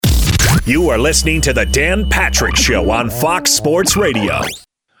You are listening to the Dan Patrick Show on Fox Sports Radio.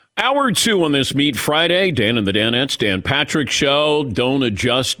 Hour 2 on this Meat Friday. Dan and the Danettes, Dan Patrick Show. Don't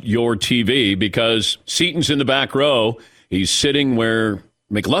adjust your TV because Seaton's in the back row. He's sitting where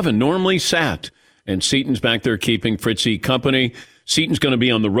McLovin normally sat. And Seaton's back there keeping Fritzy company. Seaton's going to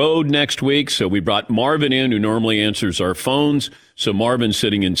be on the road next week, so we brought Marvin in, who normally answers our phones. So Marvin's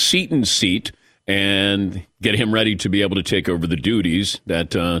sitting in Seaton's seat and get him ready to be able to take over the duties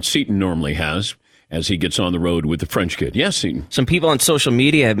that Seaton normally has as he gets on the road with the French kid. Yes, Seaton. Some people on social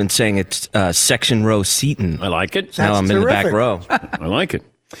media have been saying it's section row Seaton. I like it. Now I'm in the back row. I like it.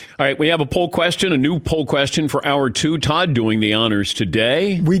 All right, we have a poll question, a new poll question for hour 2. Todd doing the honors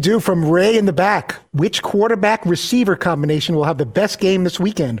today. We do, from Ray in the back. Which quarterback receiver combination will have the best game this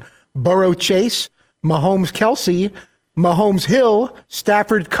weekend? Burrow Chase, Mahomes Kelsey, Mahomes Hill,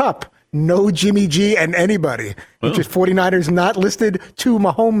 Stafford Cup. No Jimmy G and anybody. Which is 49ers not listed. 2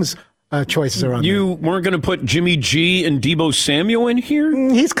 Mahomes choices are on there. You weren't going to put Jimmy G and Deebo Samuel in here?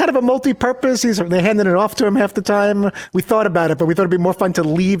 He's kind of a multi-purpose. They're handing it off to him half the time. We thought about it, but we thought it'd be more fun to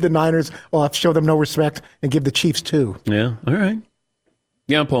leave the Niners off, show them no respect, and give the Chiefs 2. Yeah, all right.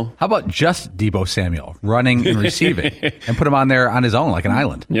 Yeah, Paul. How about just Deebo Samuel running and receiving and put him on there on his own like an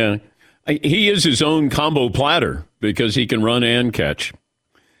island? Yeah. He is his own combo platter because he can run and catch.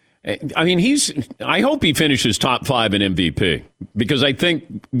 I mean, I hope he finishes top 5 in MVP because I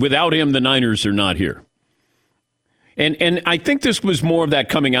think without him, the Niners are not here. And I think this was more of that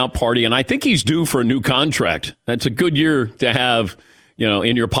coming out party, and I think he's due for a new contract. That's a good year to have,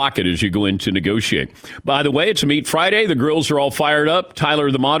 in your pocket as you go in to negotiate. By the way, it's a Meat Friday. The grills are all fired up.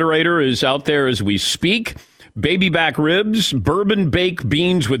 Tyler, the moderator, is out there as we speak. Baby back ribs, bourbon baked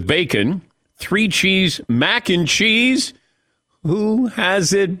beans with bacon, 3-cheese mac and cheese. Who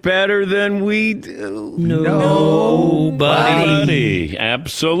has it better than we do? Nobody.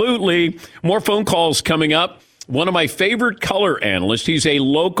 Absolutely. More phone calls coming up. One of my favorite color analysts, he's a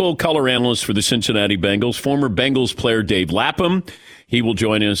local color analyst for the Cincinnati Bengals, former Bengals player Dave Lapham. He will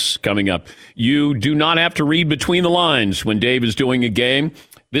join us coming up. You do not have to read between the lines when Dave is doing a game.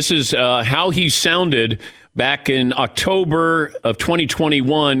 This is how he sounded back in October of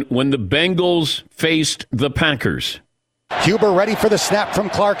 2021 when the Bengals faced the Packers. Huber ready for the snap from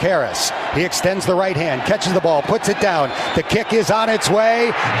Clark Harris. He extends the right hand, catches the ball, puts it down. The kick is on its way.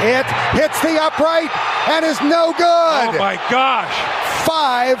 It hits the upright and is no good. Oh, my gosh.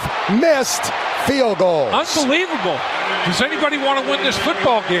 5 missed field goals. Unbelievable. Does anybody want to win this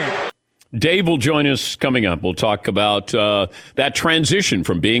football game? Dave will join us coming up. We'll talk about that transition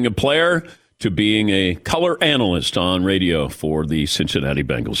from being a player to being a color analyst on radio for the Cincinnati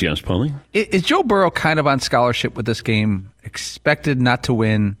Bengals. Yes, Paulie? Is Joe Burrow kind of on scholarship with this game? Expected not to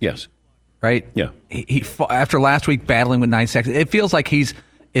win? Yes. Right? Yeah. He after last week battling with 9 sacks, it feels like he's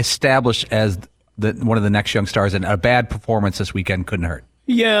established as one of the next young stars, and a bad performance this weekend couldn't hurt.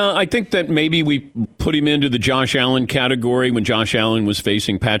 Yeah, I think that maybe we put him into the Josh Allen category when Josh Allen was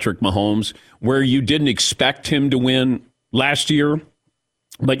facing Patrick Mahomes, where you didn't expect him to win last year,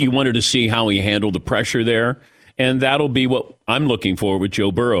 but you wanted to see how he handled the pressure there. And that'll be what I'm looking for with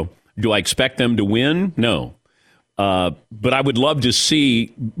Joe Burrow. Do I expect them to win? No. But I would love to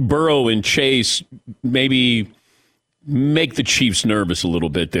see Burrow and Chase maybe make the Chiefs nervous a little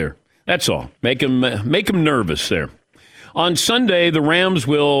bit there. That's all. Make them nervous there. On Sunday, the Rams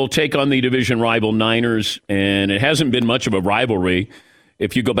will take on the division rival Niners, and it hasn't been much of a rivalry.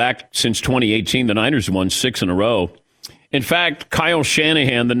 If you go back since 2018, the Niners won 6 in a row. In fact, Kyle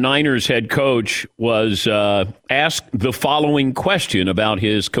Shanahan, the Niners head coach, was asked the following question about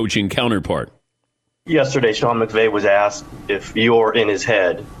his coaching counterpart. Yesterday, Sean McVay was asked if you're in his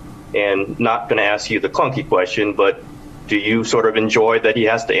head, and not going to ask you the clunky question, but do you sort of enjoy that he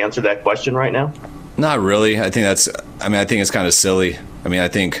has to answer that question right now? Not really. I think it's kind of silly. I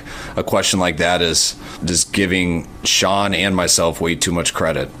think a question like that is just giving Sean and myself way too much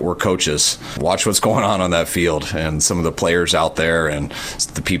credit. We're coaches. Watch what's going on that field and some of the players out there and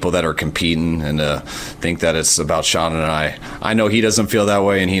the people that are competing, and think that it's about Sean and I. I know he doesn't feel that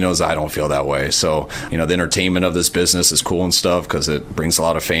way, and he knows I don't feel that way. So, the entertainment of this business is cool and stuff because it brings a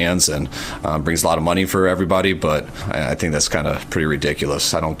lot of fans and brings a lot of money for everybody. But I think that's kind of pretty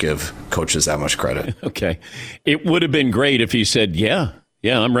ridiculous. I don't give coaches that much credit. Okay. It would have been great if he said, yeah,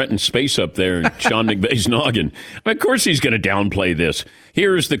 I'm renting space up there in Sean McVay's noggin. Of course he's going to downplay this.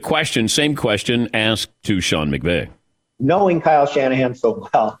 Here's the question, same question asked to Sean McVay. Knowing Kyle Shanahan so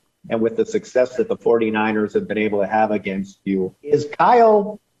well, and with the success that the 49ers have been able to have against you, is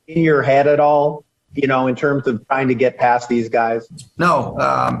Kyle in your head at all? in terms of trying to get past these guys?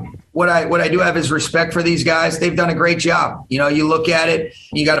 No. What I do have is respect for these guys. They've done a great job. You look at it,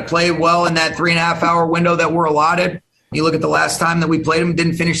 you got to play well in that 3.5 hour window that we're allotted. You look at the last time that we played them,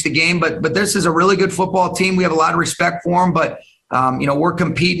 didn't finish the game, but this is a really good football team. We have a lot of respect for them, but we're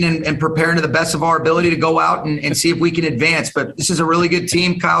competing and preparing to the best of our ability to go out and see if we can advance. But this is a really good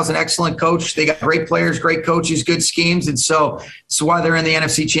team. Kyle's an excellent coach. They got great players, great coaches, good schemes. And so it's why they're in the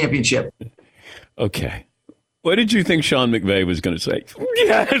NFC Championship. Okay. What did you think Sean McVay was going to say?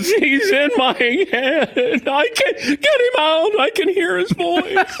 Yes, he's in my head. I can get him out. I can hear his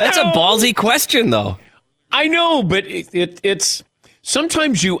voice. That's a ballsy question, though. I know, but it's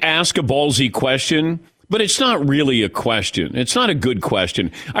sometimes you ask a ballsy question, but it's not really a question. It's not a good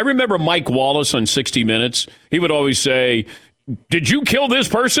question. I remember Mike Wallace on 60 Minutes. He would always say, "Did you kill this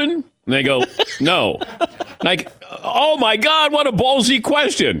person?" And they go, "No." Like, oh my God, what a ballsy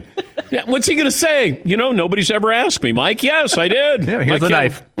question. Yeah, what's he going to say? Nobody's ever asked me, Mike. Yes, I did. Yeah, here's the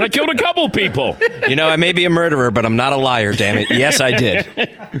knife. I killed a couple people. I may be a murderer, but I'm not a liar, damn it. Yes, I did.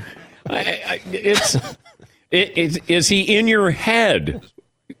 Is he in your head?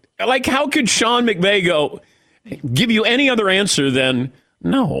 Like, how could Sean McVay give you any other answer than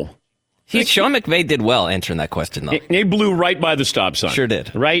no? Sean McVay did well answering that question, though. He blew right by the stop sign. Sure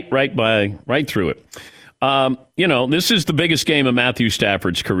did. Right through it. This is the biggest game of Matthew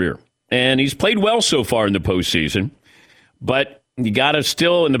Stafford's career. And he's played well so far in the postseason. But you got to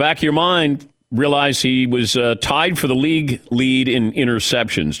still, in the back of your mind, realize he was tied for the league lead in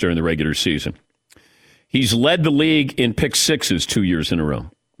interceptions during the regular season. He's led the league in pick sixes 2 years in a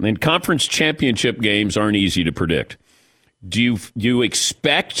row. And conference championship games aren't easy to predict. Do you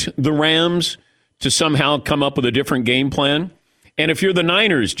expect the Rams to somehow come up with a different game plan? And if you're the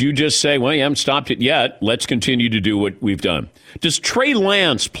Niners, do you just say, well, you haven't stopped it yet. Let's continue to do what we've done. Does Trey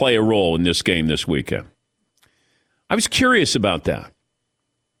Lance play a role in this game this weekend? I was curious about that.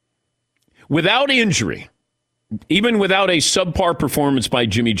 Without injury, even without a subpar performance by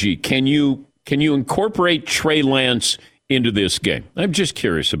Jimmy G, can you incorporate Trey Lance into this game? I'm just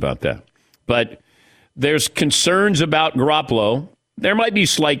curious about that. But there's concerns about Garoppolo. There might be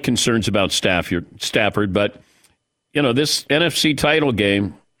slight concerns about Stafford, but this NFC title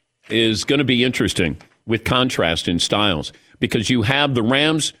game is going to be interesting with contrast in styles because you have the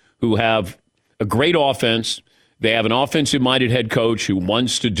Rams who have a great offense. They have an offensive-minded head coach who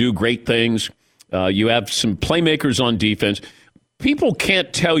wants to do great things. You have some playmakers on defense. People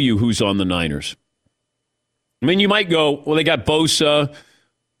can't tell you who's on the Niners. I mean, you might go, well, they got Bosa,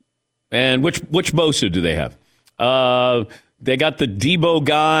 and which Bosa do they have? They got the Debo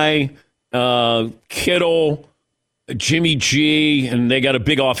guy, Kittle, Jimmy G, and they got a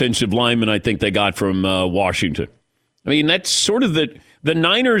big offensive lineman I think they got from Washington. I mean, that's sort of the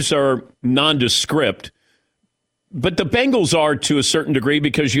Niners are nondescript, but the Bengals are to a certain degree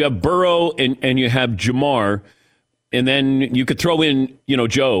because you have Burrow and you have Jamar, and then you could throw in,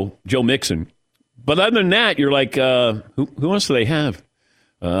 Joe Mixon. But other than that, you're like, who else do they have?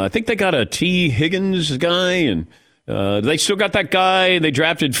 I think they got a T. Higgins guy, and they still got that guy they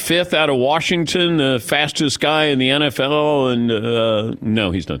drafted 5th out of Washington, the fastest guy in the NFL, and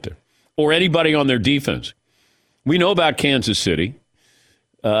no, he's not there. Or anybody on their defense. We know about Kansas City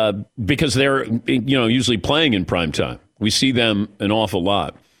because they're usually playing in prime time. We see them an awful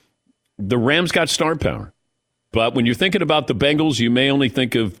lot. The Rams got star power. But when you're thinking about the Bengals, you may only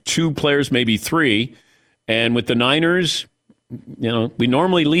think of 2 players, maybe 3. And with the Niners, we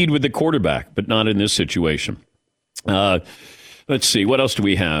normally lead with the quarterback, but not in this situation. Let's see. What else do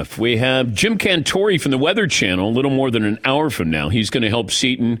we have? We have Jim Cantori from the Weather Channel a little more than an hour from now. He's going to help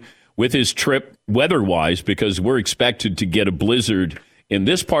Seton with his trip weather-wise because we're expected to get a blizzard in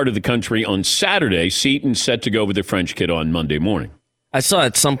this part of the country on Saturday. Seton's set to go with the French kid on Monday morning. I saw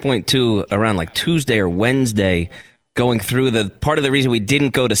at some point, too, around like Tuesday or Wednesday, going through the part of the reason we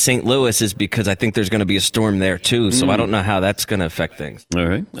didn't go to St. Louis is because I think there's going to be a storm there, too. So I don't know how that's going to affect things. All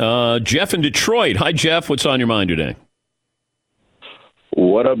right. Jeff in Detroit. Hi, Jeff. What's on your mind today?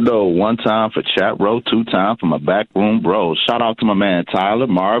 What up, though? 1 time for chat row, 2 time for my backroom bros. Shout out to my man Tyler,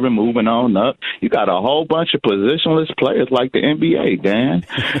 Marvin, moving on up. You got a whole bunch of positionless players like the NBA, Dan.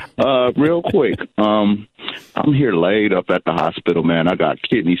 Real quick, I'm here laid up at the hospital, man. I got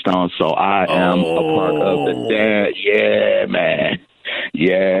kidney stones, so I am a part of the Dan. Yeah, man.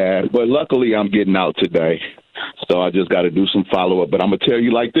 Yeah, but luckily I'm getting out today. So I just got to do some follow-up. But I'm going to tell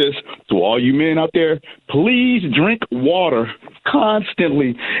you like this, to all you men out there, please drink water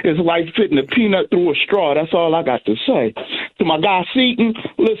constantly. It's like fitting a peanut through a straw. That's all I got to say. To my guy Seton,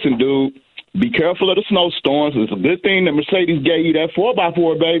 listen, dude, Be careful of the snowstorms. It's a good thing that Mercedes gave you that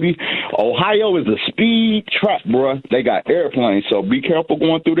 4x4, baby. Ohio is a speed trap, bruh. They got airplanes, so be careful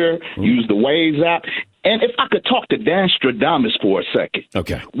going through there. Use the Waze app. And if I could talk to Dan Stradamus for a second.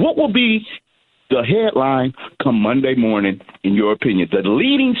 Okay. What will be the headline come Monday morning, in your opinion? The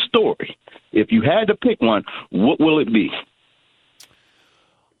leading story, if you had to pick one, what will it be?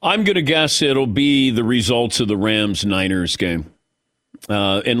 I'm going to guess it'll be the results of the Rams-Niners game.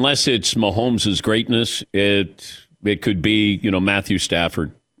 Unless it's Mahomes' greatness, it could be, Matthew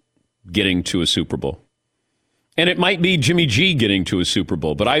Stafford getting to a Super Bowl. And it might be Jimmy G getting to a Super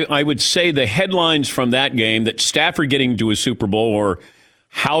Bowl. But I would say the headlines from that game, that Stafford getting to a Super Bowl, or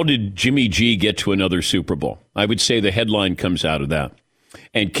how did Jimmy G get to another Super Bowl? I would say the headline comes out of that.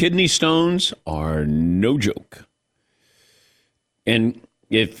 And kidney stones are no joke. And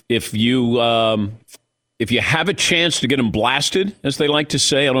if you have a chance to get them blasted, as they like to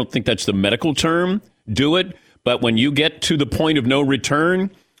say, I don't think that's the medical term, do it. But when you get to the point of no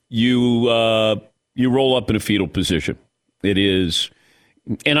return, you roll up in a fetal position. It is,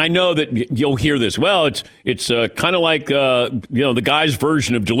 and I know that you'll hear this. Well, it's kind of like the guy's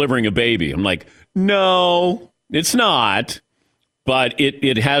version of delivering a baby. I'm like, no, it's not. But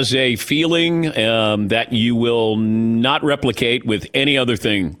it has a feeling that you will not replicate with any other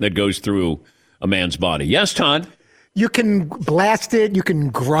thing that goes through a man's body. Yes, Todd? You can blast it. You can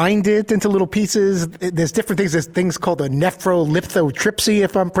grind it into little pieces. There's different things. There's things called a nephrolithotripsy,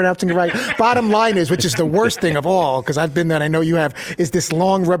 if I'm pronouncing it right. Bottom line is, which is the worst thing of all, because I've been there and I know you have, is this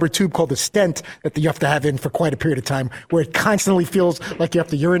long rubber tube called a stent that you have to have in for quite a period of time, where it constantly feels like you have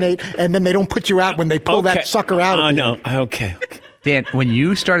to urinate, and then they don't put you out when they pull that sucker out. Oh, no. Okay. Dan, when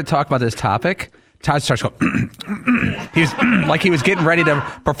you started talking about this topic, Todd starts going, he's like he was getting ready to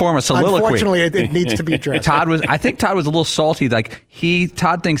perform a soliloquy. Unfortunately, it needs to be addressed. I think Todd was a little salty. Like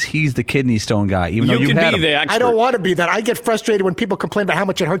Todd thinks he's the kidney stone guy, even though you had him. I don't want to be that. I get frustrated when people complain about how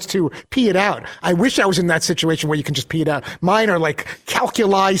much it hurts to pee it out. I wish I was in that situation where you can just pee it out. Mine are like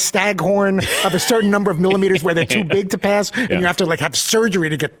calculi staghorn of a certain number of millimeters where they're too big to pass, and you have to have surgery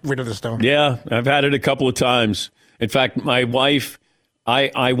to get rid of the stone. Yeah, I've had it a couple of times. In fact, my wife,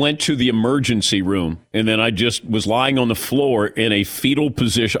 I went to the emergency room, and then I just was lying on the floor in a fetal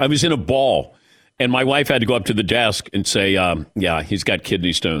position. I was in a ball, and my wife had to go up to the desk and say, yeah, he's got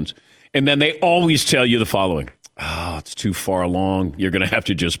kidney stones. And then they always tell you the following: oh, it's too far along. You're going to have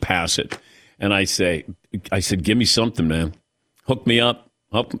to just pass it. And I said, give me something, man. Hook me up.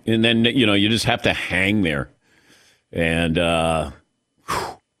 And then, you just have to hang there and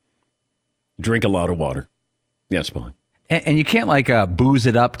drink a lot of water. Yes, Paul. And you can't booze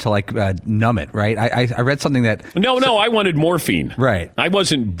it up to numb it, right? I read something that no, I wanted morphine. Right. I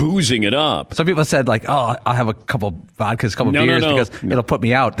wasn't boozing it up. Some people said I'll have a couple vodkas, a couple beers because it'll put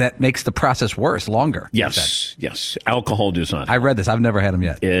me out. That makes the process worse, longer. Yes. Alcohol does not. I read this. I've never had them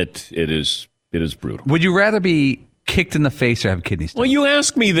yet. It is brutal. Would you rather be kicked in the face or have kidney stones? Well, you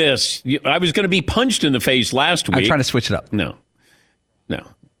asked me this. I was going to be punched in the face last week. I'm trying to switch it up. No.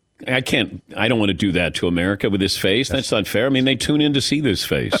 I can't. I don't want to do that to America with this face. That's not fair. I mean, they tune in to see this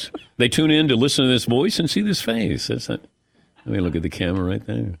face. They tune in to listen to this voice and see this face. That's not. Let me look at the camera right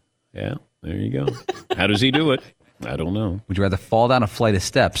there. Yeah, there you go. How does he do it? I don't know. Would you rather fall down a flight of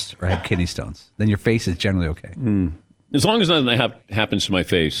steps or have kidney stones? Then your face is generally okay. As long as nothing happens to my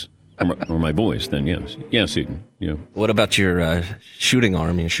face or my voice, then yes. Yes, Eden. Yeah. What about your shooting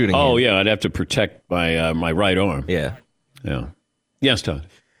arm? Your shooting hand? Yeah, I'd have to protect my right arm. Yeah. Yes, Todd.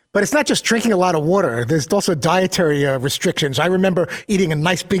 But it's not just drinking a lot of water. There's also dietary restrictions. I remember eating a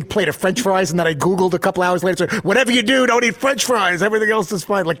nice big plate of French fries, and then I Googled a couple hours later, whatever you do, don't eat French fries. Everything else is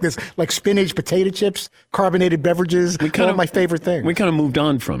fine. Like spinach, potato chips, carbonated beverages, all of my favorite things. We kind of moved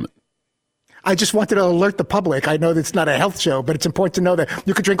on from it. I just wanted to alert the public. I know that it's not a health show, but it's important to know that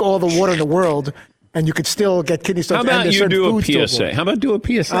you could drink all the water in the world, and you could still get kidney stones. How about you do a PSA? How about do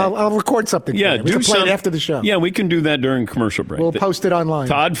a PSA? I'll record something. Yeah, we can play it after the show. Yeah, we can do that during commercial break. We'll post it online.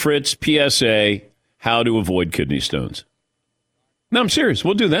 Todd Fritz PSA: How to avoid kidney stones. No, I'm serious.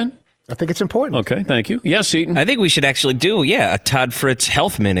 We'll do that. I think it's important. Okay, thank you. Yes, Eaton. I think we should actually do a Todd Fritz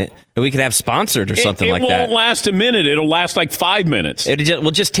Health Minute that we could have sponsored or something like that. It won't last a minute. It'll last like 5 minutes.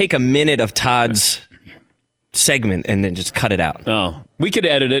 We'll just take a minute of Todd's segment and then just cut it out. Oh, we could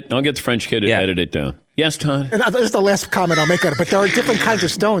edit it. I'll get the French kid to edit it down. Yes, Todd? And this is the last comment I'll make on it, but there are different kinds of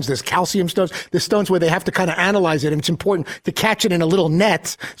stones. There's calcium stones. There's stones where they have to kind of analyze it, and it's important to catch it in a little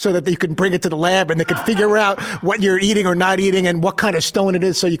net so that you can bring it to the lab and they can figure out what you're eating or not eating and what kind of stone it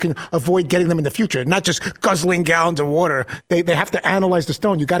is so you can avoid getting them in the future. Not just guzzling gallons of water. They have to analyze the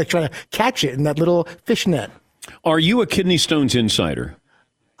stone. You got to try to catch it in that little fish net. Are you a kidney stones insider?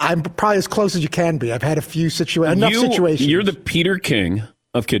 I'm probably as close as you can be. I've had a few situations. You're the Peter King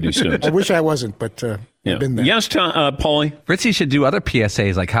of kidney stones. I wish I wasn't, but I've been there. Yes, Paulie? Fritzy should do other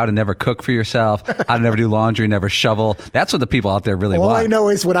PSAs like how to never cook for yourself, how to never do laundry, never shovel. That's what the people out there really want. All I know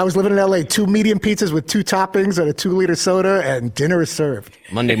is when I was living in L.A., 2 medium pizzas with 2 toppings and a 2-liter soda, and dinner is served.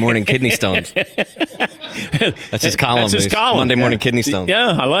 Monday morning kidney stones. That's his column. That's his column. Monday morning kidney stones.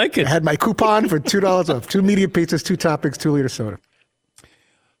 Yeah, I like it. I had my coupon for $2 off. 2 medium pizzas, 2 toppings, 2-liter soda.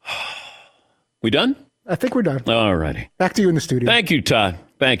 We done? I think we're done. All righty. Back to you in the studio. Thank you, Todd.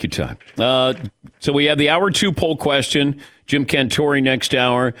 So we have the hour 2 poll question. Jim Cantori next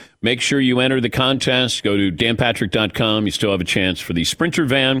hour. Make sure you enter the contest. Go to danpatrick.com. You still have a chance for the Sprinter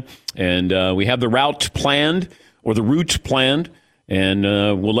van. And we have the route planned, and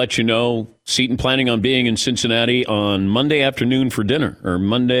we'll let you know. Seton planning on being in Cincinnati on Monday afternoon for dinner, or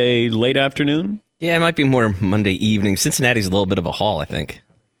Monday late afternoon? Yeah, it might be more Monday evening. Cincinnati's a little bit of a haul, I think,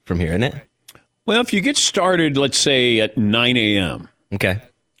 from here, isn't it? Well, if you get started, let's say at 9 a.m. Okay.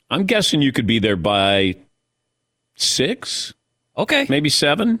 I'm guessing you could be there by 6. Okay. Maybe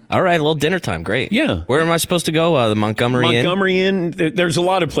 7. All right, a little dinner time. Great. Yeah. Where am I supposed to go? The Montgomery Inn? There's a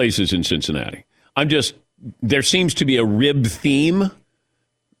lot of places in Cincinnati. There seems to be a rib theme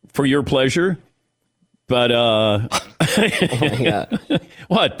for your pleasure. But, Oh my God.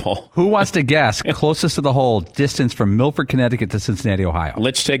 What, Paul? Who wants to guess closest to the hole distance from Milford, Connecticut to Cincinnati, Ohio?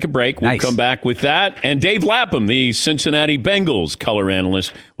 Let's take a break. We'll come back with that. And Dave Lapham, the Cincinnati Bengals color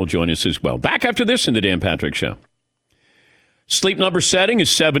analyst, will join us as well. Back after this in the Dan Patrick Show. Sleep number setting is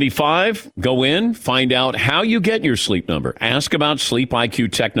 75. Go in, find out how you get your sleep number. Ask about Sleep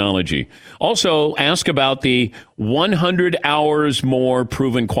IQ technology. Also, ask about the 100 hours more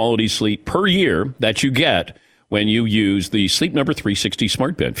proven quality sleep per year that you get when you use the Sleep Number 360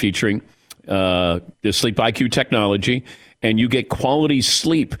 smart bed featuring the Sleep IQ technology, and you get quality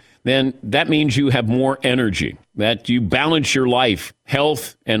sleep. Then that means you have more energy, that you balance your life,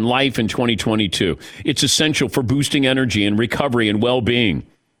 health, and life in 2022. It's essential for boosting energy and recovery and well-being,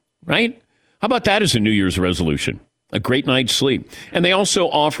 right? How about that as a New Year's resolution? A great night's sleep. And they also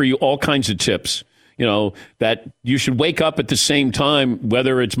offer you all kinds of tips, that you should wake up at the same time,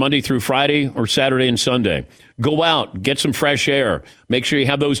 whether it's Monday through Friday or Saturday and Sunday. Go out, get some fresh air. Make sure you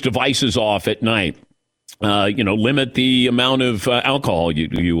have those devices off at night. Limit the amount of alcohol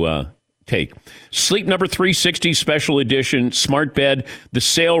you take. Sleep Number 360 Special Edition Smart Bed. The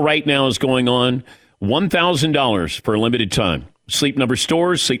sale right now is going on. $1,000 for a limited time. Sleep Number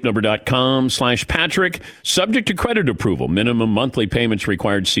stores, sleepnumber.com/Patrick. Subject to credit approval. Minimum monthly payments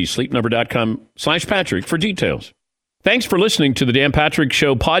required. See sleepnumber.com/Patrick for details. Thanks for listening to the Dan Patrick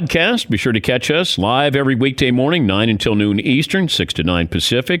Show podcast. Be sure to catch us live every weekday morning, 9 until noon Eastern, 6 to 9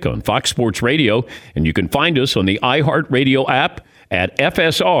 Pacific on Fox Sports Radio. And you can find us on the iHeartRadio app at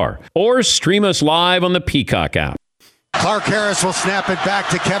FSR or stream us live on the Peacock app. Clark Harris will snap it back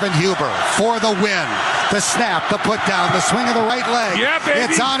to Kevin Huber for the win. The snap, the put down, the swing of the right leg. Yeah, baby.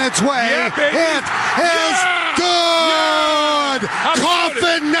 It's on its way. Yeah, baby. It is good. Yeah.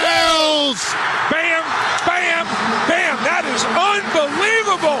 Coffin nails. Bam, bam, bam. That is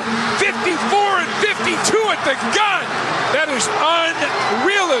unbelievable. 54 and 52 at the gun. That is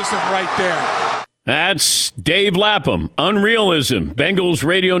unrealism right there. That's Dave Lapham, Unrealism, Bengals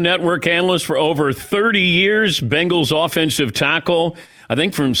radio network analyst for over 30 years, Bengals offensive tackle, I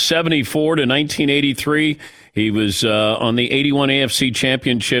think from 74 to 1983. He was on the 81 AFC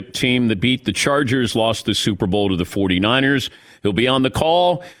championship team that beat the Chargers, lost the Super Bowl to the 49ers. He'll be on the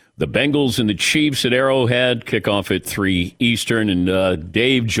call. The Bengals and the Chiefs at Arrowhead, kickoff at 3 Eastern, and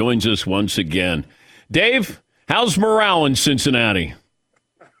Dave joins us once again. Dave, how's morale in Cincinnati?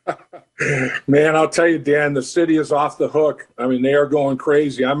 Man, I'll tell you, Dan, the city is off the hook. I mean, they are going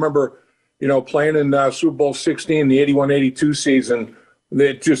crazy. I remember, playing in Super Bowl 16, the 81-82 season.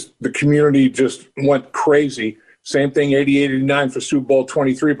 The community just went crazy. Same thing, 88-89 for Super Bowl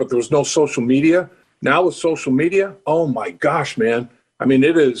 23, but there was no social media. Now with social media, oh my gosh, man. I mean,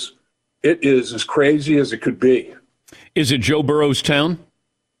 it is as crazy as it could be. Is it Joe Burrow's town?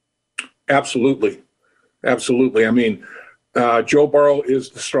 Absolutely. Absolutely. I mean, Joe Burrow is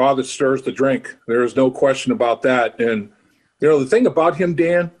the straw that stirs the drink. There is no question about that. And, the thing about him,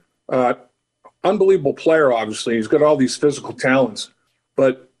 Dan, unbelievable player, obviously. He's got all these physical talents.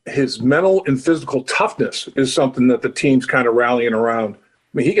 But his mental and physical toughness is something that the team's kind of rallying around. I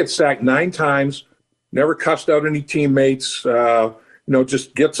mean, he gets sacked 9 times, never cussed out any teammates,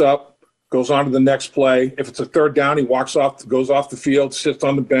 just gets up, goes on to the next play. If it's a third down, he goes off the field, sits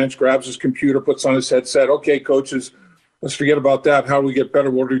on the bench, grabs his computer, puts on his headset. Okay, coaches, let's forget about that. How do we get better?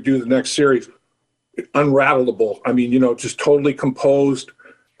 What do we do the next series? Unrattleable. I mean, just totally composed.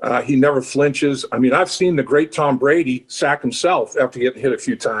 He never flinches. I mean, I've seen the great Tom Brady sack himself after getting hit a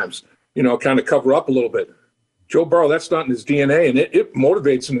few times, kind of cover up a little bit. Joe Burrow, that's not in his DNA, and it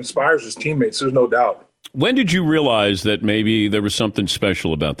motivates and inspires his teammates. There's no doubt. When did you realize that maybe there was something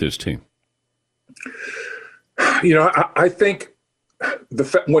special about this team? I think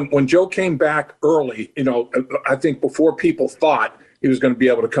when Joe came back early, I think before people thought he was going to be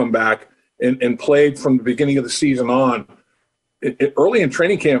able to come back and played from the beginning of the season on. Early in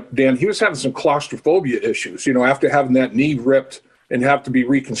training camp, Dan, he was having some claustrophobia issues, after having that knee ripped and have to be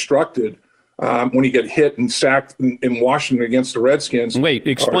reconstructed when he got hit and sacked in Washington against the Redskins. Wait,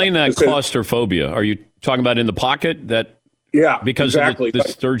 explain that claustrophobia. Are you talking about in the pocket? Because exactly. Of the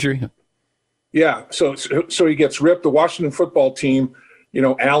surgery? Yeah, so he gets ripped. The Washington football team,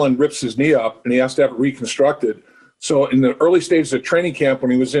 Allen rips his knee up, and he has to have it reconstructed. So in the early stages of training camp,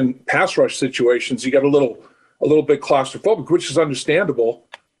 when he was in pass rush situations, he got a little bit claustrophobic, which is understandable.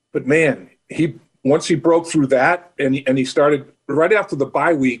 But man, once he broke through that, and he started right after the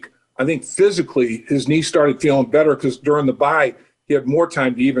bye week, I think physically his knee started feeling better because during the bye he had more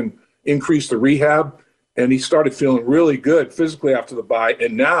time to even increase the rehab, and he started feeling really good physically after the bye.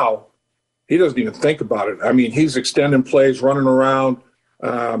 And now he doesn't even think about it. I mean, he's extending plays, running around,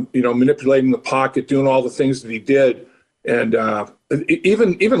 manipulating the pocket, doing all the things that he did. And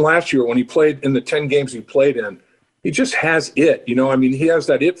even last year when he played in the 10 games he played in, he just has it. He has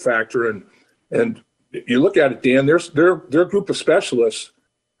that it factor. And you look at it, Dan, they're a group of specialists.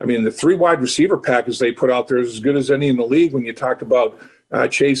 I mean, the 3 wide receiver package they put out there is as good as any in the league when you talk about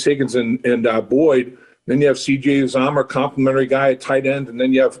Chase Higgins and Boyd. Then you have C.J. Uzomah, complimentary guy at tight end, and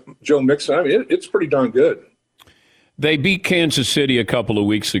then you have Joe Mixon. I mean, it's pretty darn good. They beat Kansas City a couple of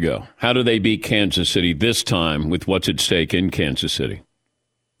weeks ago. How do they beat Kansas City this time with what's at stake in Kansas City?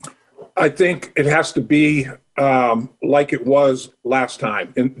 I think it has to be like it was last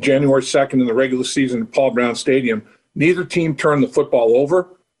time. In January 2nd in the regular season at Paul Brown Stadium, neither team turned the football over.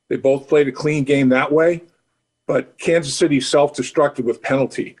 They both played a clean game that way, but Kansas City self-destructed with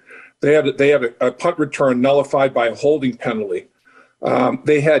penalty. They had a punt return nullified by a holding penalty.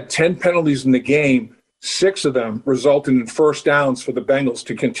 They had 10 penalties in the game. 6 of them resulted in first downs for the Bengals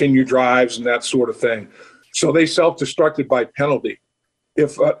to continue drives and that sort of thing. So they self-destructed by penalty.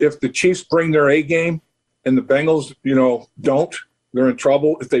 If the Chiefs bring their A game and the Bengals, don't, they're in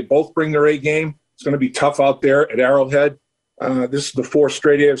trouble. If they both bring their A game, it's going to be tough out there at Arrowhead. This is the 4th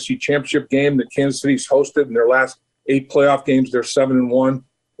straight AFC Championship game that Kansas City's hosted. In their last 8 playoff games, they're 7-1.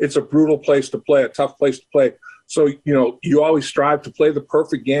 It's a brutal place to play, a tough place to play. So, you always strive to play the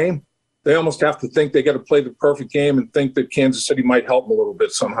perfect game. They almost have to think they got to play the perfect game and think that Kansas City might help them a little bit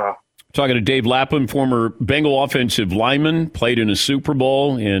somehow. Talking to Dave Lapham, former Bengal offensive lineman, played in a Super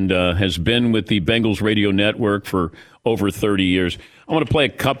Bowl and has been with the Bengals radio network for over 30 years. I want to play a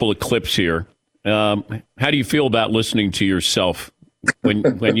couple of clips here. How do you feel about listening to yourself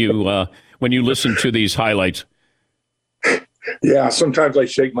when you listen to these highlights? Yeah, sometimes I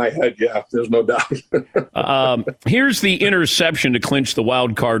shake my head. Yeah, there's no doubt. Here's the interception to clinch the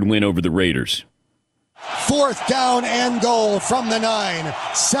wild card win over the Raiders. 4th down and goal from the 9.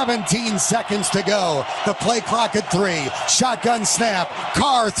 17 seconds to go. The play clock at 3. Shotgun snap.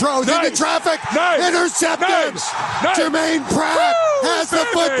 Carr throws into traffic. Intercepted. Jermaine Pratt has the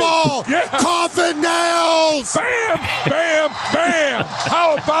football. Yeah. Coffin nails. Bam, bam, bam.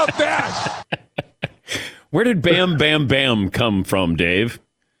 How about that? Where did Bam, Bam, Bam come from, Dave?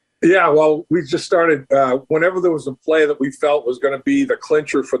 Yeah, well, we just started whenever there was a play that we felt was going to be the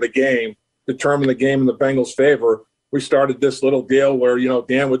clincher for the game, determine the game in the Bengals' favor, we started this little deal where,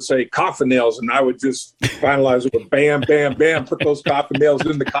 Dan would say coffin nails, and I would just finalize it with bam, bam, bam, put those coffin nails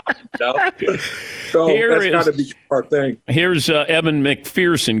in the coffin. So that's got to be our thing. Here's Evan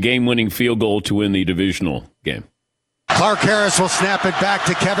McPherson, game-winning field goal to win the divisional game. Clark Harris will snap it back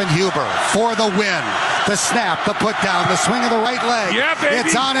to Kevin Huber for the win. The snap, the put down, the swing of the right leg. Yeah, baby.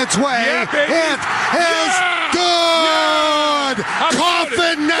 It's on its way. Yeah, baby. It is good. Yeah.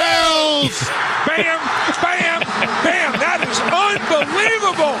 Coffin nails. Bam, bam, bam. That is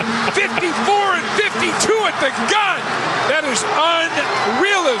unbelievable. 54 and 52 at the gun. That is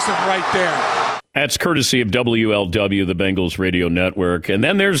unrealism right there. That's courtesy of WLW, the Bengals radio network. And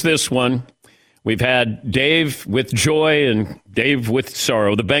then there's this one. We've had Dave with joy and Dave with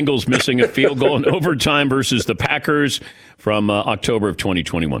sorrow. The Bengals missing a field goal in overtime versus the Packers from October of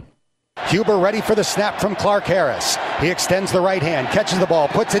 2021. Huber ready for the snap from Clark Harris. He extends the right hand, catches the ball,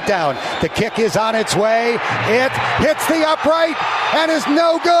 puts it down. The kick is on its way. It hits the upright and is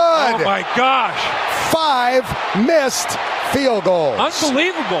no good. Oh, my gosh. 5 missed field goals.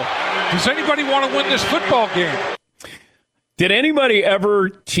 Unbelievable. Does anybody want to win this football game? Did anybody ever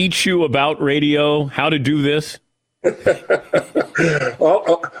teach you about radio, how to do this?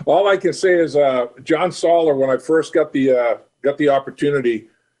 All I can say is John Soller, when I first got the opportunity,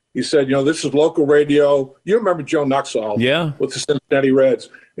 he said, this is local radio. You remember Joe Nuxall? Yeah. With the Cincinnati Reds.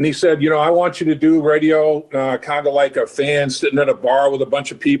 And he said, I want you to do radio kind of like a fan sitting at a bar with a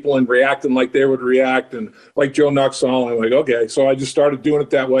bunch of people and reacting like they would react, and like Joe Nuxall. And I'm like, okay. So I just started doing it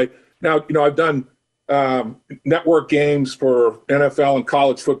that way. Now, I've done network games for NFL and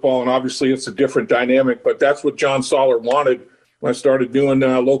college football, and obviously it's a different dynamic, but that's what John Soller wanted when I started doing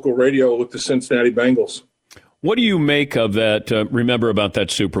local radio with the Cincinnati Bengals. What do you make of that? Remember about that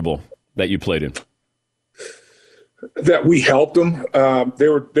Super Bowl that you played in? That we helped them. They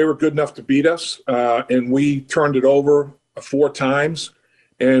were good enough to beat us, and we turned it over 4 times,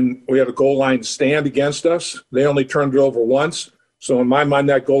 and we had a goal line stand against us. They only turned it over once. So in my mind,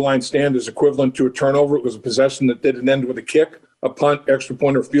 that goal line stand is equivalent to a turnover. It was a possession that didn't end with a kick, a punt, extra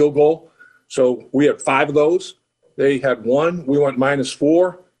point, or field goal. So we had 5 of those. They had 1. We went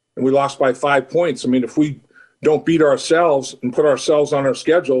 -4, and we lost by 5 points. I mean, if we don't beat ourselves and put ourselves on our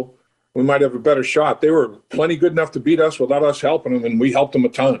schedule, we might have a better shot. They were plenty good enough to beat us without us helping them, and we helped them a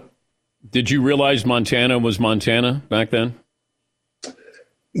ton. Did you realize Montana was Montana back then?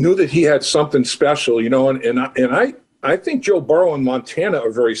 Knew that he had something special, and I think Joe Burrow and Montana are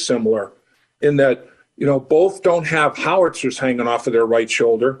very similar in that, both don't have howitzers hanging off of their right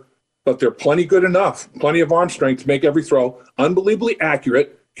shoulder, but they're plenty good enough, plenty of arm strength to make every throw, unbelievably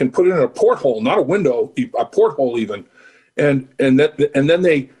accurate, can put it in a porthole, not a window, a porthole even, and then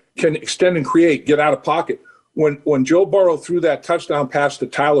they can extend and create, get out of pocket. When Joe Burrow threw that touchdown pass to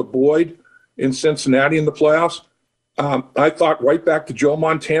Tyler Boyd in Cincinnati in the playoffs, I thought right back to Joe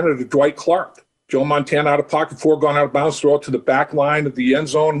Montana, to Dwight Clark. Joe Montana out of pocket, 4 gone out of bounds, throw it to the back line of the end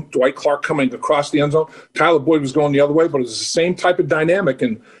zone. Dwight Clark coming across the end zone. Tyler Boyd was going the other way, but it was the same type of dynamic.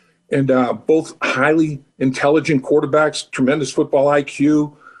 And both highly intelligent quarterbacks, tremendous football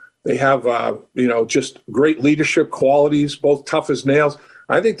IQ. They have, just great leadership qualities, both tough as nails.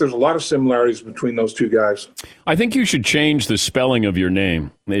 I think there's a lot of similarities between those 2 guys. I think you should change the spelling of your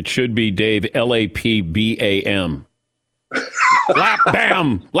name. It should be Dave, Lapbam. Lap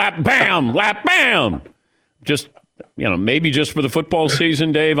bam, lap bam, lap bam. Just, maybe just for the football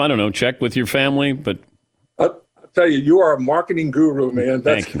season, Dave. I don't know. Check with your family, but I'll tell you, you are a marketing guru, man.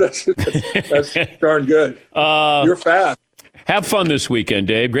 That's darn good. You're fast. Have fun this weekend,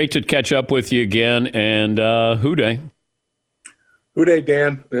 Dave. Great to catch up with you again. And Who Day. Who Day,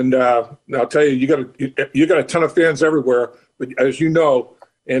 Dan. And I'll tell you, you got a ton of fans everywhere. But as you know,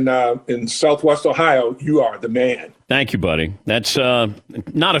 in Southwest Ohio, you are the man. Thank you, buddy. That's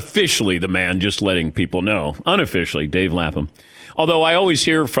not officially the man, just letting people know. Unofficially, Dave Lapham. Although I always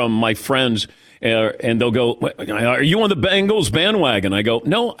hear from my friends, and they'll go, "Are you on the Bengals bandwagon?" I go,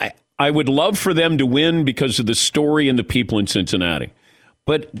 "No, I would love for them to win because of the story and the people in Cincinnati.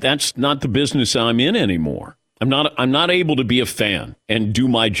 But that's not the business I'm in anymore. I'm not able to be a fan and do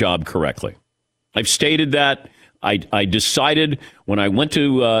my job correctly. I've stated that. I decided when I went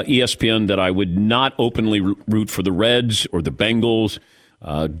to ESPN that I would not openly root for the Reds or the Bengals,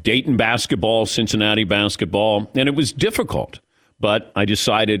 Dayton basketball, Cincinnati basketball, and it was difficult. But I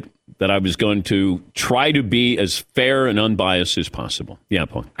decided that I was going to try to be as fair and unbiased as possible." Yeah,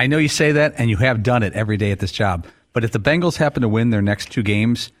 Paul. I know you say that, and you have done it every day at this job. But if the Bengals happen to win their next 2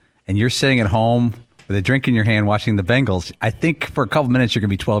 games, and you're sitting at home with a drink in your hand watching the Bengals, I think for a couple minutes you're going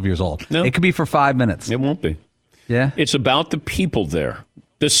to be 12 years old. No. It could be for 5 minutes. It won't be. Yeah. It's about the people there.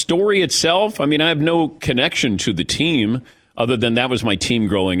 The story itself, I mean, I have no connection to the team other than that was my team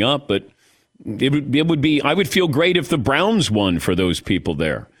growing up, but it would be, I would feel great if the Browns won for those people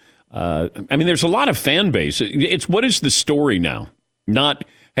there. I mean, there's a lot of fan base. It's what is the story now? Not,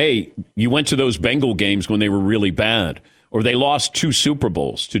 hey, you went to those Bengal games when they were really bad, or they lost 2 Super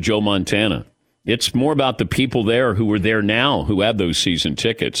Bowls to Joe Montana. It's more about the people there who are there now, who have those season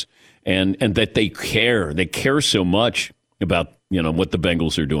tickets, and that they care. They care so much about, what the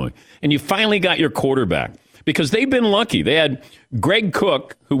Bengals are doing. And you finally got your quarterback because they've been lucky. They had Greg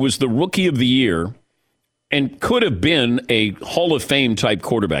Cook, who was the rookie of the year and could have been a Hall of Fame type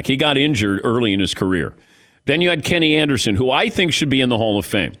quarterback. He got injured early in his career. Then you had Kenny Anderson, who I think should be in the Hall of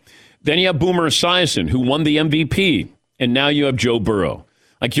Fame. Then you have Boomer Esiason, who won the MVP. And now you have Joe Burrow.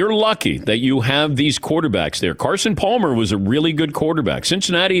 Like, you're lucky that you have these quarterbacks there. Carson Palmer was a really good quarterback.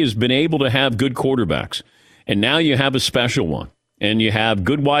 Cincinnati has been able to have good quarterbacks. And now you have a special one. And you have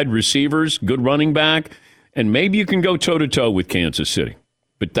good wide receivers, good running back, and maybe you can go toe-to-toe with Kansas City.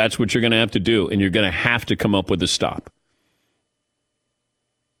 But that's what you're going to have to do, and you're going to have to come up with a stop.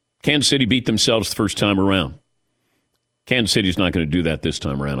 Kansas City beat themselves the first time around. Kansas City's not going to do that this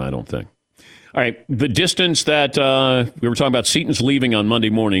time around, I don't think. All right, the distance that we were talking about, Seton's leaving on Monday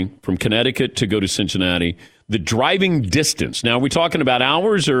morning from Connecticut to go to Cincinnati. The driving distance. Now, are we talking about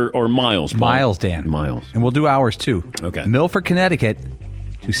hours or miles, Paul? Miles, Dan. Miles. And we'll do hours, too. Okay. Milford, Connecticut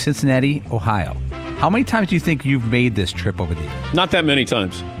to Cincinnati, Ohio. How many times do you think you've made this trip over the years? Not that many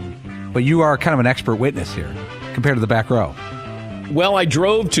times. But you are kind of an expert witness here compared to the back row. Well, I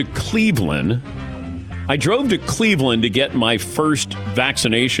drove to Cleveland. To get my first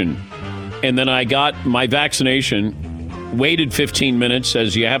vaccination. And then I got my vaccination, waited 15 minutes,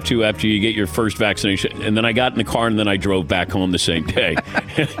 as you have to after you get your first vaccination. And then I got in the car and then I drove back home the same day.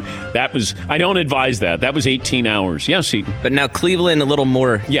 I don't advise that. That was 18 hours. Yes, Seton. But now Cleveland a little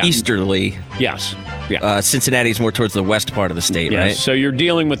more easterly. Yes. Yeah. Cincinnati's more towards the west part of the state, right? So you're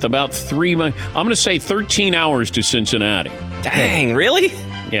dealing with about I'm going to say 13 hours to Cincinnati. Dang, really?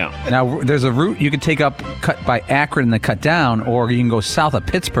 Yeah. Now, there's a route you could take up, cut by Akron and then cut down, or you can go south of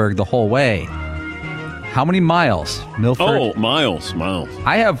Pittsburgh the whole way. How many miles, Milford? Oh, miles. I'm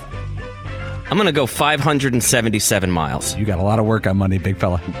going to go 577 miles. You got a lot of work on Monday, big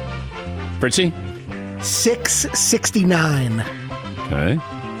fella. Fritzy? 669. Okay.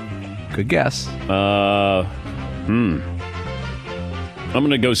 Good guess. I'm going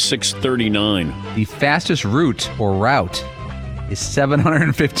to go 639. The fastest route is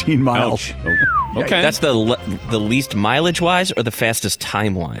 715 miles. Oh, okay. That's the least mileage-wise or the fastest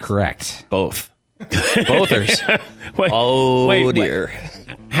time-wise? Correct. Both. Bothers. wait, dear.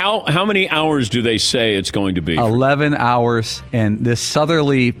 How many hours do they say it's going to be? 11 hours, and this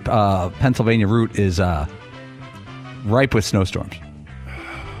southerly Pennsylvania route is ripe with snowstorms.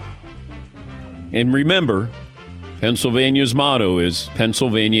 And remember, Pennsylvania's motto is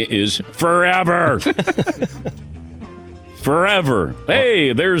Pennsylvania is forever. Forever.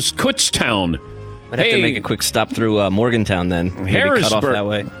 Hey, there's Kutztown. I'd have to make a quick stop through Morgantown then. Maybe Harrisburg. cut off that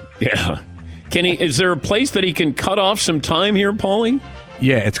way. Yeah. Is there a place that he can cut off some time here, Paulie?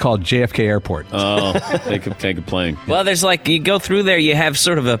 Yeah, it's called JFK Airport. Oh, take a plane. Well, there's you go through there, you have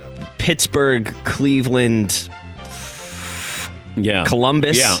sort of a Pittsburgh, Cleveland,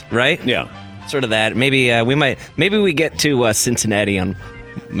 Columbus, right? Yeah. Sort of that. Maybe we get to Cincinnati on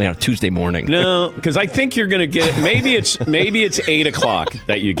Tuesday morning. No, because I think you're going to get it. Maybe it's 8 o'clock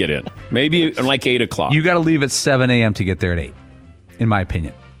that you get in. Maybe like 8 o'clock. You got to leave at 7 a.m. to get there at 8, in my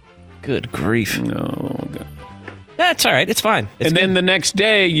opinion. Good grief. No. God. That's all right. It's fine. Then the next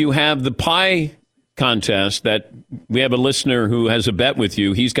day you have the pie contest that we have a listener who has a bet with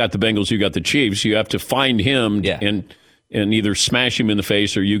you. He's got the Bengals, you got the Chiefs. You have to find him and either smash him in the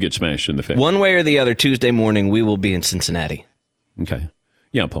face or you get smashed in the face. One way or the other, Tuesday morning, we will be in Cincinnati. Okay.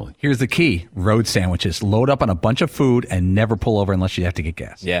 Yeah, Paulie. Here's the key. Road sandwiches. Load up on a bunch of food and never pull over unless you have to get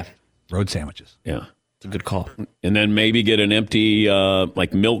gas. Yeah. Road sandwiches. Yeah. It's a good call. And then maybe get an empty,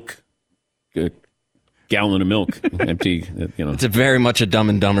 milk, gallon of milk. Empty, It's a very much a Dumb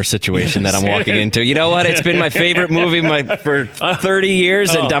and Dumber situation that I'm walking into. You know what? It's been my favorite movie for 30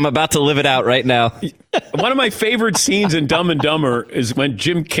 years, and I'm about to live it out right now. One of my favorite scenes in Dumb and Dumber is when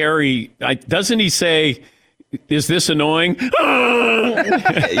Jim Carrey, doesn't he say, "Is this annoying?"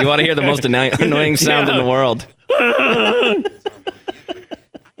 You want to hear the most annoying sound in the world.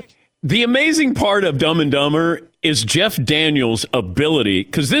 The amazing part of Dumb and Dumber is Jeff Daniels' ability,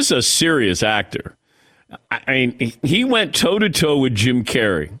 because this is a serious actor. I mean, he went toe-to-toe with Jim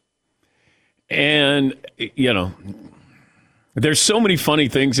Carrey. And, there's so many funny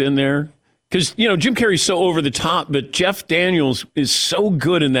things in there. Because, Jim Carrey's so over the top, but Jeff Daniels is so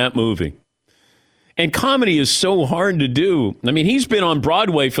good in that movie. And comedy is so hard to do. I mean, he's been on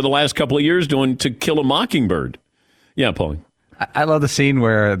Broadway for the last couple of years doing To Kill a Mockingbird. Yeah, Paulie. I love the scene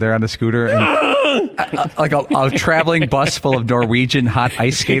where they're on the scooter and like a traveling bus full of Norwegian hot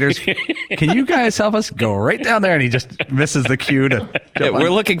ice skaters. Can you guys help us? Go right down there, and he just misses the cue to jump we're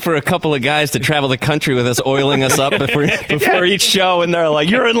looking for a couple of guys to travel the country with us, oiling us up before each show, and they're like,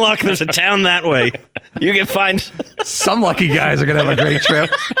 "You're in luck. There's a town that way. You can find." Some lucky guys are going to have a great trip.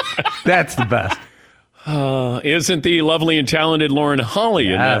 That's the best. Isn't the lovely and talented Lauren Holly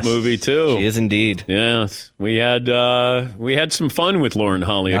in that movie too? She is indeed. Yes, we had some fun with Lauren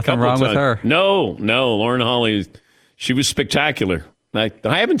Holly. Nothing a couple wrong times. with her. No, Lauren Holly, she was spectacular. I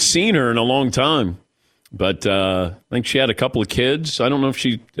haven't seen her in a long time, but I think she had a couple of kids. I don't know if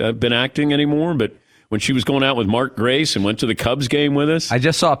she's been acting anymore, but when she was going out with Mark Grace and went to the Cubs game with us, I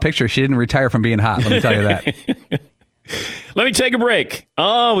just saw a picture. She didn't retire from being hot. Let me tell you that. Let me take a break.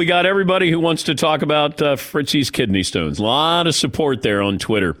 Oh, we got everybody who wants to talk about Fritzy's kidney stones. A lot of support there on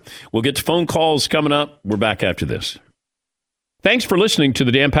Twitter. We'll get to phone calls coming up. We're back after this. Thanks for listening to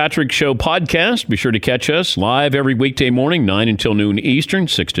the Dan Patrick Show podcast. Be sure to catch us live every weekday morning, 9 until noon Eastern,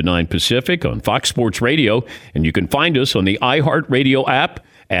 6 to 9 Pacific on Fox Sports Radio. And you can find us on the iHeartRadio app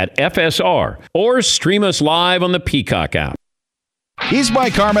at FSR or stream us live on the Peacock app. He's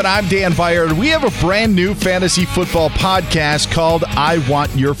Mike Harmon. I'm Dan Byard. We have a brand new fantasy football podcast called I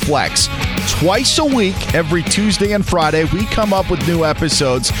Want Your Flex. Twice a week, every Tuesday and Friday, we come up with new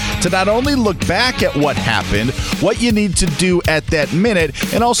episodes to not only look back at what happened, what you need to do at that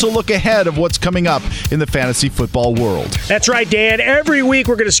minute, and also look ahead of what's coming up in the fantasy football world. That's right, Dan. Every week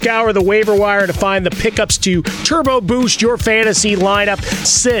we're going to scour the waiver wire to find the pickups to turbo boost your fantasy lineup,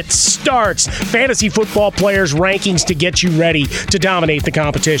 sits, starts, fantasy football players' rankings to get you ready to dominate the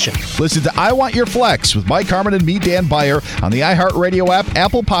competition. Listen to I Want Your Flex with Mike Harmon and me, Dan Byer, on the iHeartRadio app,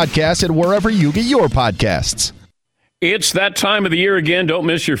 Apple Podcasts, and wherever you get your podcasts. It's that time of the year again. Don't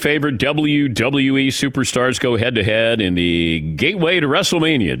miss your favorite WWE superstars go head-to-head in the gateway to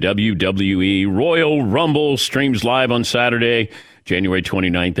WrestleMania. WWE Royal Rumble streams live on Saturday, January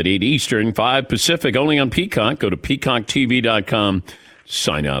 29th at 8 Eastern, 5 Pacific, only on Peacock. Go to peacocktv.com.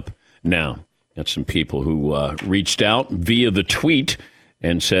 Sign up now. Got some people who reached out via the tweet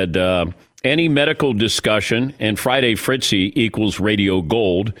and said, any medical discussion and Friday Fritzy equals radio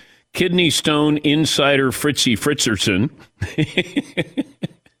gold. Kidney stone insider Fritzy Fritzerson.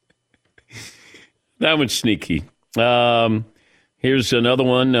 That one's sneaky. Here's another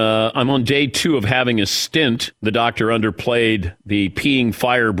one. I'm on day 2 of having a stent. The doctor underplayed the peeing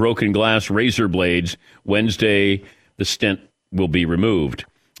fire, broken glass, razor blades. Wednesday, the stent will be removed.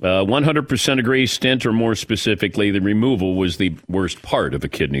 100% agree, stent, or more specifically, the removal was the worst part of a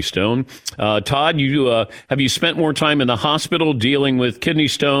kidney stone. Todd, have you spent more time in the hospital dealing with kidney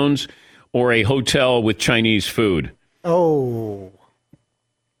stones or a hotel with Chinese food? Oh,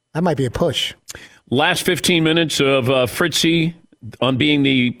 that might be a push. Last 15 minutes of Fritzy on being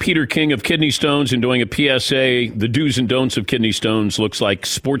the Peter King of kidney stones and doing a PSA, the do's and don'ts of kidney stones. Looks like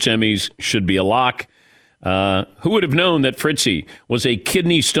sports Emmys should be a lock. Who would have known that Fritzy was a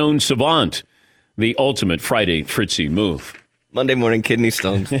kidney stone savant? The ultimate Friday Fritzy move. Monday morning kidney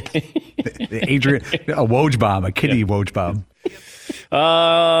stones. Adrian, a Woj bomb, a kidney Woj bomb.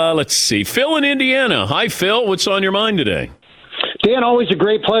 Let's see. Phil in Indiana. Hi, Phil. What's on your mind today? Dan, always a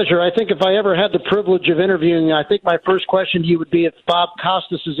great pleasure. I think if I ever had the privilege of interviewing, I think my first question to you would be if Bob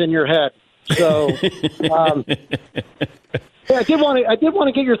Costas is in your head. So, yeah, I did want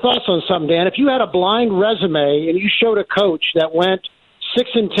to get your thoughts on something, Dan. If you had a blind resume and you showed a coach that went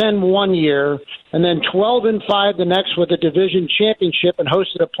 6-10 one year and then 12-5 the next with a division championship and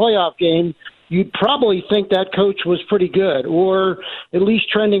hosted a playoff game, you'd probably think that coach was pretty good or at least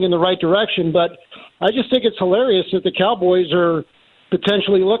trending in the right direction. But I just think it's hilarious that the Cowboys are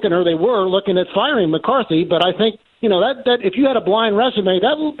potentially looking, or they were looking at firing McCarthy. But I think, that if you had a blind resume,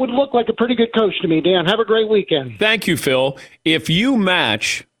 that would look like a pretty good coach to me, Dan. Have a great weekend. Thank you, Phil. If you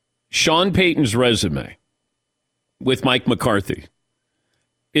match Sean Payton's resume with Mike McCarthy,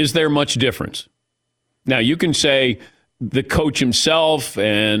 is there much difference? Now, you can say the coach himself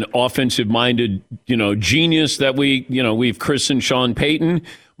and offensive-minded, genius that we've christened Sean Payton.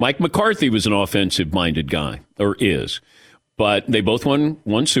 Mike McCarthy was an offensive-minded guy, or is. But they both won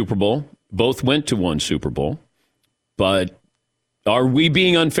one Super Bowl. Both went to one Super Bowl. But are we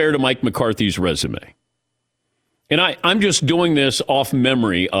being unfair to Mike McCarthy's resume? And I'm just doing this off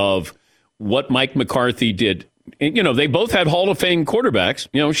memory of what Mike McCarthy did. And, they both had Hall of Fame quarterbacks.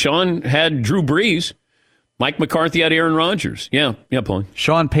 Sean had Drew Brees. Mike McCarthy had Aaron Rodgers. Yeah, Paul.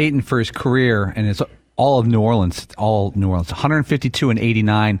 Sean Payton for his career, and it's all of New Orleans, 152 and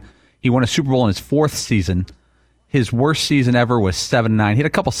 89. He won a Super Bowl in his 4th season. His worst season ever was 7-9. He had a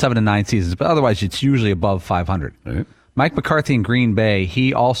couple 7-9 seasons, but otherwise it's usually above 500. Right. Mike McCarthy in Green Bay,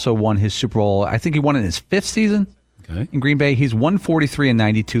 he also won his Super Bowl. I think he won it in his 5th season in Green Bay. He's 143 and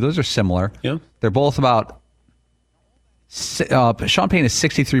 92. Those are similar. Yeah. They're both about Sean Payton is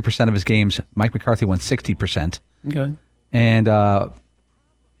 63% of his games. Mike McCarthy won 60%. Okay. And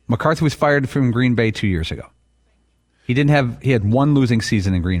McCarthy was fired from Green Bay 2 years ago. He had one losing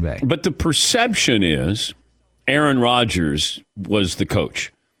season in Green Bay. But the perception is Aaron Rodgers was the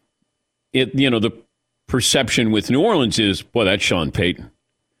coach. The perception with New Orleans is, boy, that's Sean Payton.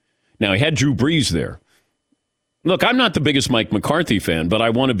 Now, he had Drew Brees there. Look, I'm not the biggest Mike McCarthy fan, but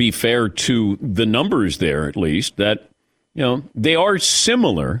I want to be fair to the numbers there, at least, that, they are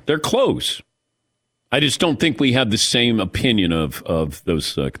similar. They're close. I just don't think we have the same opinion of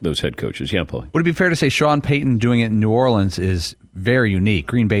those head coaches. Yeah, Paul. Would it be fair to say Sean Payton doing it in New Orleans is very unique?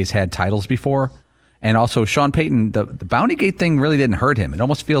 Green Bay's had titles before. And also, Sean Payton, the Bounty Gate thing really didn't hurt him. It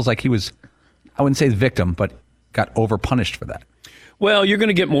almost feels like he was, I wouldn't say the victim, but got over-punished for that. Well, you're going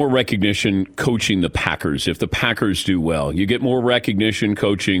to get more recognition coaching the Packers if the Packers do well. You get more recognition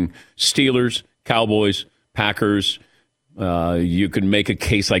coaching Steelers, Cowboys, Packers. You can make a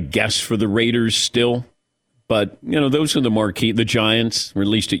case, I guess, for the Raiders still. But, those are the marquee, the Giants, or at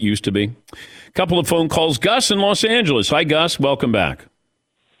least it used to be. A couple of phone calls. Gus in Los Angeles. Hi, Gus. Welcome back.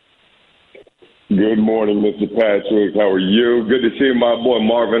 Good morning, Mr. Patrick. How are you? Good to see my boy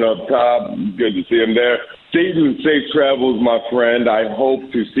Marvin up top. Good to see him there. Season safe travels, my friend. I hope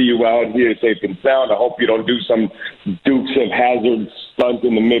to see you out here safe and sound. I hope you don't do some Dukes of Hazzard stunt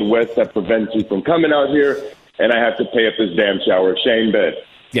in the Midwest that prevents you from coming out here, and I have to pay up this damn shower. Shame bed.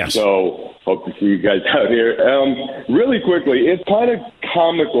 Yes. So hope to see you guys out here. Really quickly, it's kind of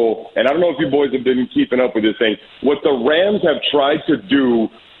comical, and I don't know if you boys have been keeping up with this thing, what the Rams have tried to do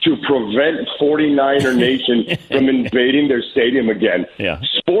to prevent 49er Nation from invading their stadium again. Yeah.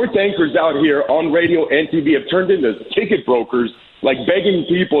 Sports anchors out here on radio and TV have turned into ticket brokers, like begging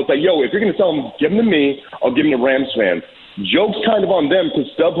people. It's like, yo, if you're going to sell them, give them to me. I'll give them to Rams fans. Joke's kind of on them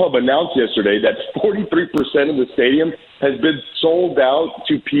because StubHub announced yesterday that 43% of the stadium has been sold out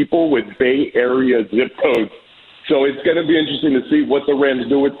to people with Bay Area zip codes. So it's going to be interesting to see what the Rams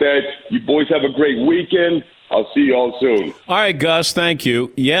do with that. You boys have a great weekend. I'll see you all soon. All right, Gus, thank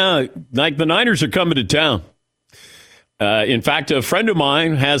you. Yeah, like the Niners are coming to town. In fact, a friend of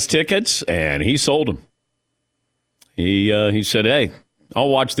mine has tickets, and he sold them. He said, hey, I'll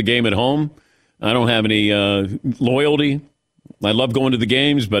watch the game at home. I don't have any loyalty. I love going to the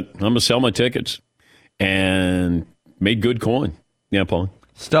games, but I'm going to sell my tickets. And made good coin. Yeah, Paul.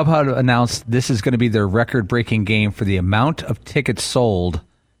 StubHub announced this is going to be their record-breaking game for the amount of tickets sold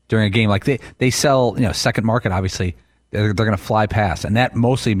during a game. Like they sell, second market, obviously. They're going to fly past, and that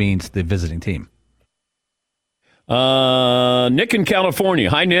mostly means the visiting team. Nick in California.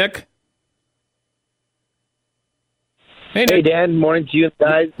 Hi, Nick. Hey, Nick. Hey, Dan. Morning to you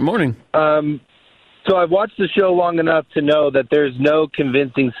guys. Morning. So I've watched the show long enough to know that there's no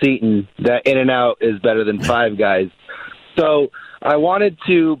convincing Seton that In-N-Out is better than Five Guys. So I wanted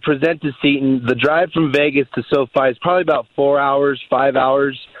to present to Seton the drive from Vegas to SoFi is probably about 4 hours, 5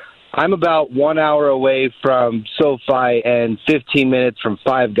 hours. I'm about 1 hour away from SoFi and 15 minutes from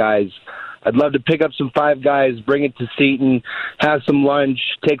Five Guys. I'd love to pick up some Five Guys, bring it to Seton, have some lunch,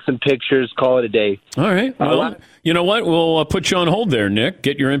 take some pictures, call it a day. All right. Well, you know what? We'll put you on hold there, Nick.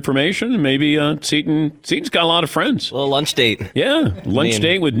 Get your information, and maybe Seton's got a lot of friends. A little lunch date. Yeah, lunch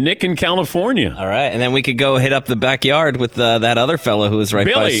date with Nick in California. All right, and then we could go hit up the backyard with that other fellow who was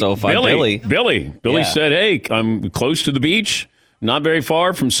right by SoFi. Billy yeah. Said, hey, I'm close to the beach. Not very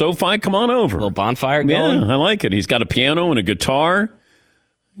far from SoFi. Come on over. A little bonfire going. Yeah, I like it. He's got a piano and a guitar.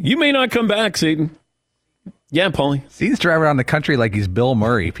 You may not come back, Seton. Yeah, Paulie. Seton's driving around the country like he's Bill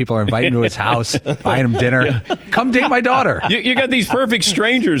Murray. People are inviting him to his house, buying him dinner. Come date my daughter. You got these perfect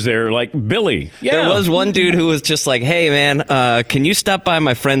strangers there, like Billy. Yeah. There was one dude who was just like, hey, man, can you stop by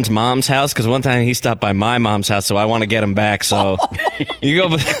my friend's mom's house? Because one time he stopped by my mom's house, so I want to get him back. So you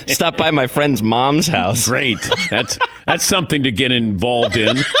go stop by my friend's mom's house. Great. That's something to get involved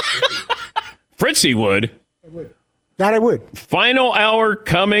in. Fritzy would. That I would. Final hour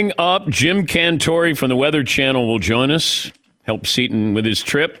coming up. Jim Cantori from the Weather Channel will join us, help Seton with his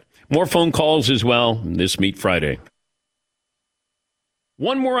trip. More phone calls as well this Meet Friday.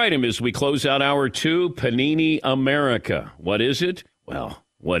 One more item as we close out hour 2, Panini America. What is it? Well,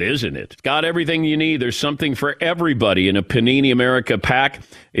 what isn't it? It's got everything you need. There's something for everybody in a Panini America pack.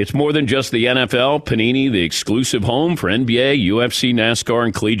 It's more than just the NFL. Panini, the exclusive home for NBA, UFC, NASCAR,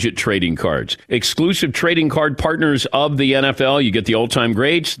 and collegiate trading cards. Exclusive trading card partners of the NFL. You get the all-time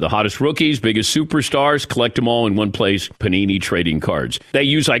greats, the hottest rookies, biggest superstars. Collect them all in one place. Panini Trading Cards. They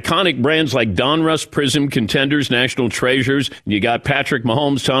use iconic brands like Donruss, Prism, Contenders, National Treasures. You got Patrick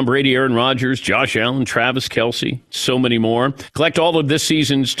Mahomes, Tom Brady, Aaron Rodgers, Josh Allen, Travis Kelce, so many more. Collect all of this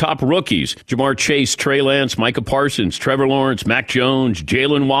season's top rookies. Jamar Chase, Trey Lance, Micah Parsons, Trevor Lawrence, Mac Jones,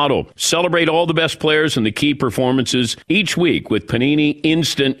 Jalen Waddle. Celebrate all the best players and the key performances each week with Panini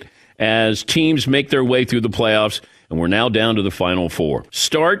Instant as teams make their way through the playoffs, and we're now down to the Final Four.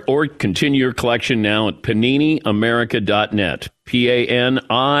 Start or continue your collection now at PaniniAmerica.net. Panini,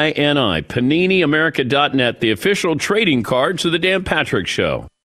 PaniniAmerica.net, the official trading cards of the Dan Patrick Show.